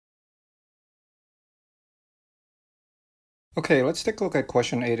Okay, let's take a look at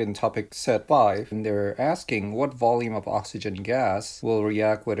question 8 in topic set 5. And they're asking what volume of oxygen gas will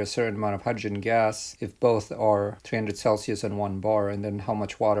react with a certain amount of hydrogen gas if both are 300 Celsius and 1 bar, and then how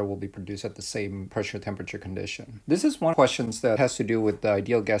much water will be produced at the same pressure temperature condition. This is one of the questions that has to do with the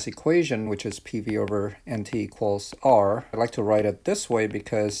ideal gas equation, which is PV over NT equals R. I like to write it this way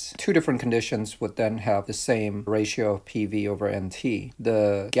because two different conditions would then have the same ratio of PV over NT.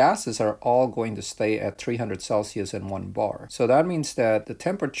 The gases are all going to stay at 300 Celsius and 1 bar. So that means that the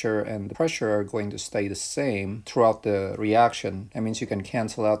temperature and the pressure are going to stay the same throughout the reaction. That means you can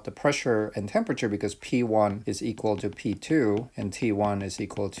cancel out the pressure and temperature because P1 is equal to P2 and T1 is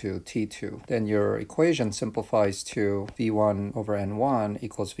equal to T2. Then your equation simplifies to V1 over N1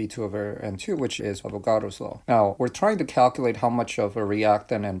 equals V2 over N2, which is Avogadro's law. Now, we're trying to calculate how much of a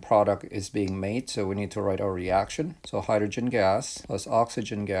reactant and product is being made, so we need to write our reaction. So hydrogen gas plus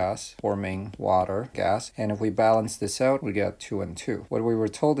oxygen gas forming water gas. And if we balance this out, we get 2 and 2. What we were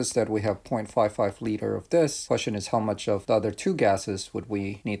told is that we have 0.55 liter of this. Question is how much of the other two gases would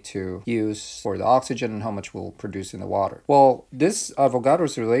we need to use for the oxygen and how much we'll produce in the water. Well, this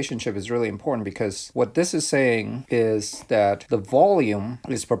Avogadro's relationship is really important because what this is saying is that the volume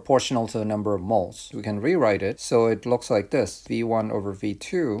is proportional to the number of moles. We can rewrite it so it looks like this. V1 over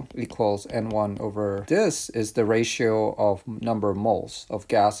V2 equals N1 over this is the ratio of number of moles of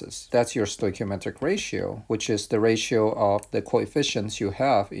gases. That's your stoichiometric ratio, which is the ratio of the coefficients you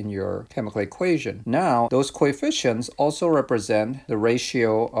have in your chemical equation. Now, those coefficients also represent the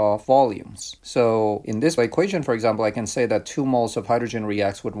ratio of volumes. So in this equation, for example, I can say that 2 moles of hydrogen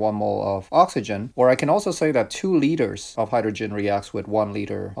reacts with 1 mole of oxygen, or I can also say that 2 liters of hydrogen reacts with 1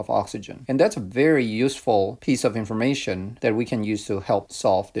 liter of oxygen. And that's a very useful piece of information that we can use to help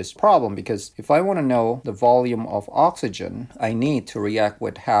solve this problem, because if I want to know the volume of oxygen, I need to react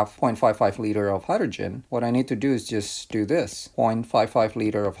with half 0.55 liter of hydrogen. What I need to do is just do this, 0.55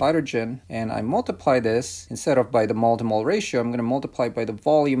 liter of hydrogen, and I multiply this, instead of by the mole to mole ratio, I'm going to multiply by the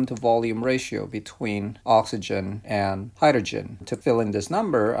volume to volume ratio between oxygen and hydrogen. To fill in this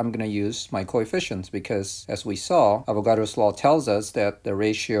number, I'm going to use my coefficients because, as we saw, Avogadro's law tells us that the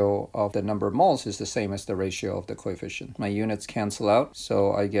ratio of the number of moles is the same as the ratio of the coefficient. My units cancel out,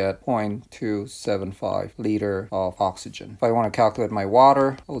 so I get 0.275 liter of oxygen. If I want to calculate my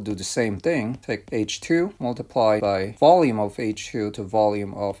water, I'll do the same thing. Take H2, multiply by volume of H2 to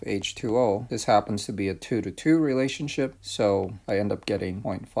volume of H2O. This happens to be a 2 to 2 relationship, so I end up getting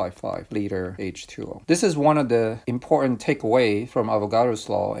 0.55 liter H2O. This is one of the important takeaway from Avogadro's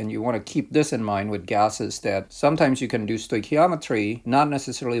law, and you want to keep this in mind with gases, that sometimes you can do stoichiometry, not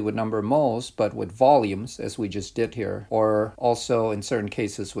necessarily with number of moles, but with volumes, as we just did here, or also in certain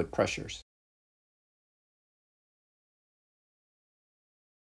cases with pressures.